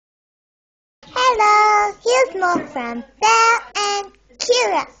Hello, here's more from Belle and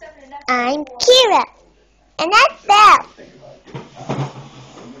Cíara. I'm Cíara, and that's Belle.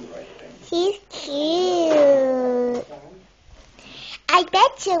 She's cute. I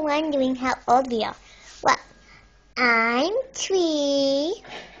bet you're wondering how old we are. Well, I'm 3.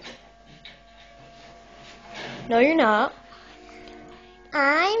 No, you're not.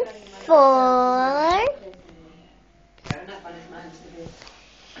 I'm 4.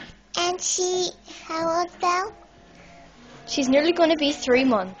 And how old's Belle? She's nearly going to be 3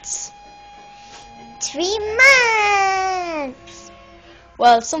 months. 3 months.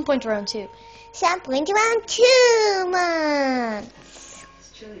 Well, at some point around 2. Some point around 2 months.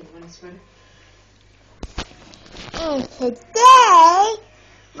 It's chilly. You want to swim? And today,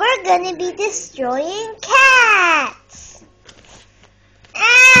 we're going to be destroying cats.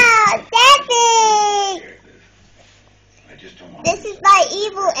 Ow, Steffi! This is my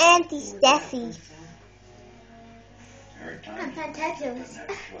evil Auntie Steffi. I'm fantabulous.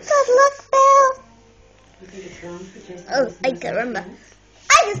 Good luck, Belle. Oh, I can remember.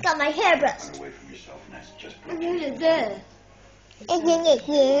 I just got my hair brushed. I'm really there. What's in his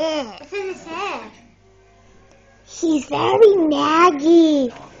hair? He's very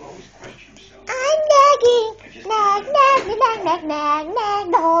naggy. I'm nagging. Nag, nag, nag, nag, nag,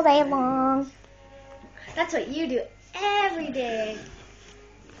 nag the whole day long. That's what you do every day.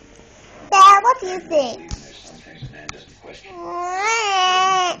 Belle, what do you think?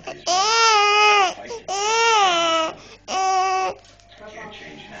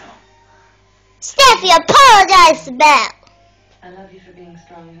 Steffi, apologize to Belle. I love you for being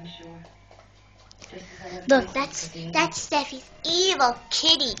strong and sure. Just as I love Look, you that's Steffi's evil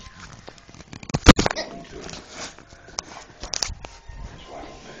kitty.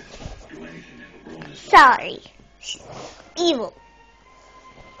 Sorry. She's evil.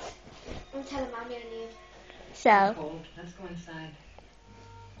 I'm telling Mommy I need. So, cold. Let's go inside.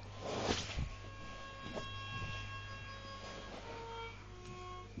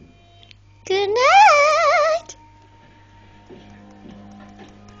 good night.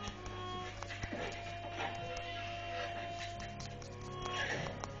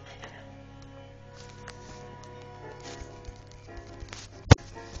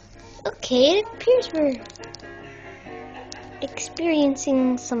 Okay, it appears we're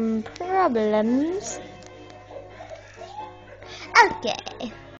experiencing some problems. Okay.